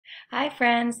Hi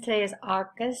friends, today is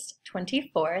August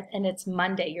 24th and it's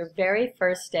Monday, your very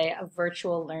first day of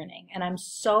virtual learning. And I'm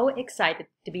so excited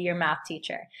to be your math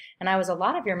teacher. And I was a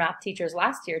lot of your math teachers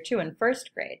last year too in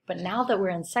first grade. But now that we're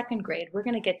in second grade, we're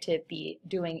going to get to be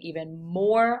doing even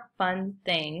more fun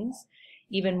things,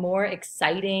 even more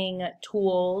exciting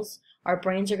tools. Our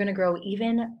brains are going to grow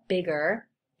even bigger.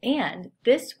 And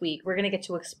this week, we're going to get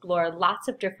to explore lots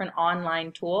of different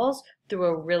online tools through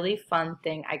a really fun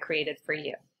thing I created for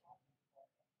you.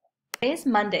 Today is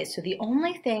Monday, so the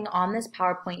only thing on this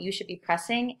PowerPoint you should be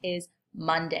pressing is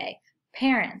Monday.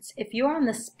 Parents, if you're on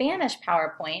the Spanish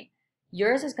PowerPoint,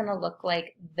 yours is going to look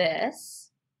like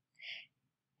this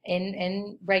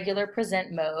in regular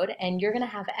present mode, and you're going to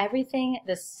have everything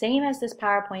the same as this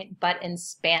PowerPoint, but in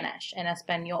Spanish, in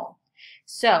Espanol.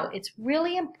 So it's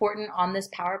really important on this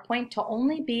PowerPoint to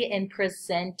only be in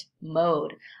present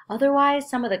mode. Otherwise,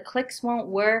 some of the clicks won't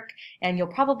work, and you'll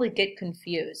probably get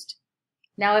confused.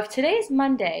 Now, if today's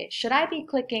Monday, should I be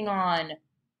clicking on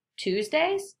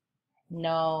Tuesdays?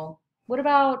 No. What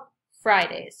about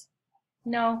Fridays?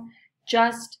 No,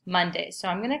 just Mondays. So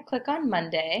I'm going to click on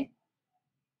Monday.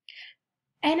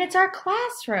 And it's our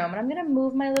classroom. And I'm going to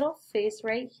move my little face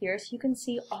right here so you can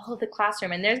see all of the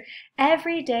classroom. And there's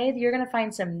every day you're going to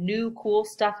find some new cool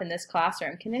stuff in this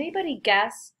classroom. Can anybody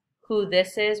guess who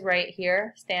this is right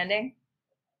here standing?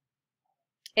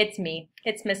 It's me.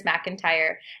 It's Miss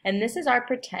McIntyre, and this is our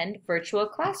pretend virtual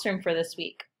classroom for this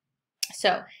week.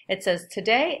 So it says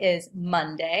today is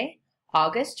Monday,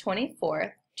 August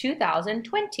 24th,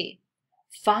 2020.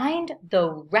 Find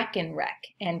the Rec and Rec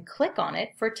and click on it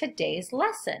for today's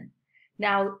lesson.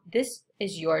 Now, this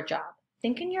is your job.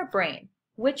 Think in your brain,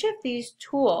 which of these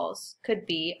tools could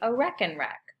be a Rec and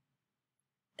Rec?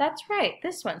 That's right,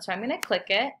 this one. So I'm going to click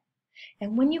it,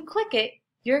 and when you click it,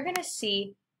 you're going to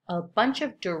see a bunch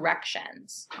of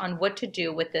directions on what to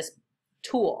do with this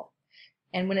tool.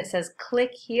 And when it says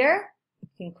click here, you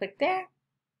can click there.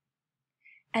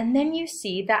 And then you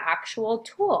see the actual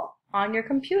tool on your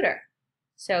computer.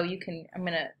 So you can, I'm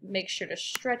going to make sure to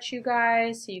stretch you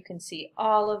guys so you can see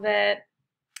all of it.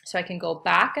 So I can go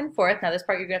back and forth. Now this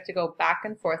part you're going to have to go back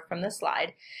and forth from the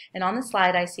slide. And on the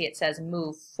slide I see it says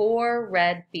move 4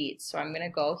 red beads. So I'm going to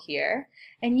go here.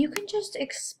 And you can just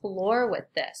explore with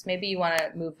this. Maybe you want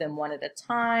to move them 1 at a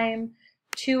time,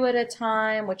 2 at a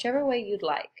time, whichever way you'd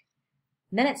like.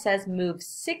 And then it says move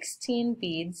 16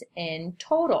 beads in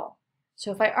total.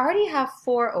 So if I already have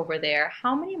 4 over there,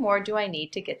 how many more do I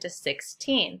need to get to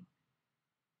 16?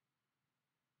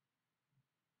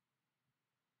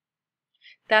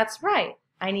 That's right,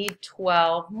 I need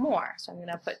 12 more. So I'm going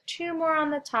to put 2 more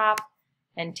on the top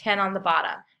and 10 on the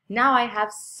bottom. Now I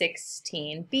have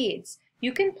 16 beads.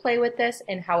 You can play with this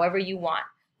in however you want.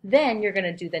 Then you're going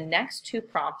to do the next 2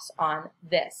 prompts on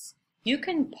this. You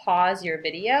can pause your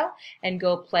video and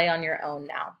go play on your own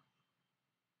now.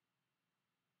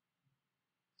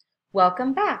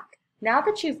 Welcome back. Now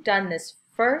that you've done this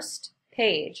first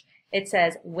page, it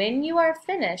says when you are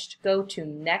finished, go to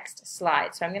next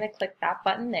slide. So I'm going to click that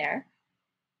button there.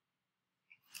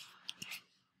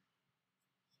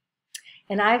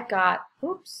 And I've got,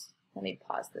 oops, let me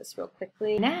pause this real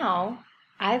quickly. Now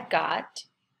I've got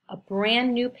a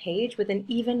brand new page with an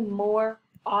even more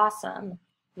awesome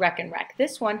Rec and Rec.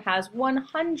 This one has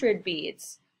 100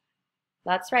 beads.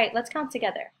 That's right, let's count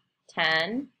together.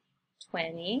 10,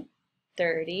 20,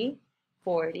 30,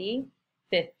 40,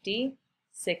 50,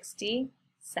 60,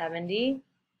 70,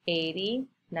 80,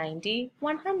 90,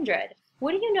 100.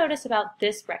 What do you notice about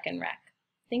this Rec and Rec?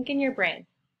 Think in your brain.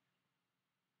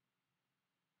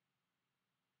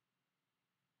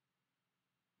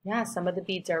 Yeah, some of the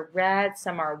beads are red,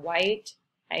 some are white.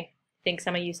 I think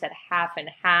some of you said half and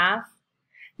half.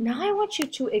 Now I want you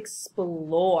to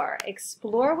explore.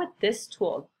 Explore with this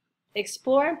tool.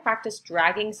 Explore and practice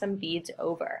dragging some beads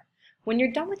over. When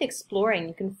you're done with exploring,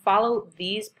 you can follow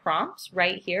these prompts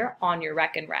right here on your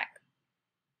Rec and Rec.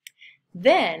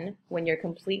 Then, when you're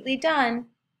completely done,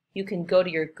 you can go to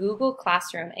your Google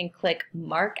Classroom and click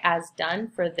Mark as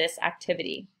Done for this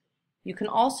activity. You can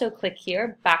also click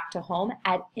here, Back to Home,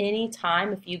 at any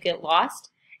time if you get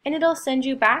lost, and it'll send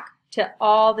you back to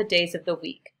all the days of the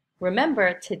week.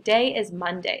 Remember, today is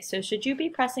Monday, so should you be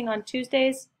pressing on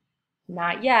Tuesdays?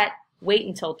 Not yet. Wait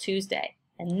until Tuesday.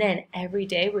 And then every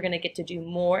day we're going to get to do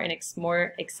more and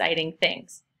more exciting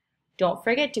things. Don't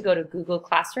forget to go to Google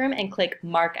Classroom and click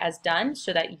Mark as Done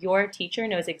so that your teacher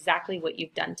knows exactly what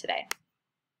you've done today.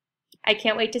 I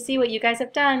can't wait to see what you guys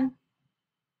have done.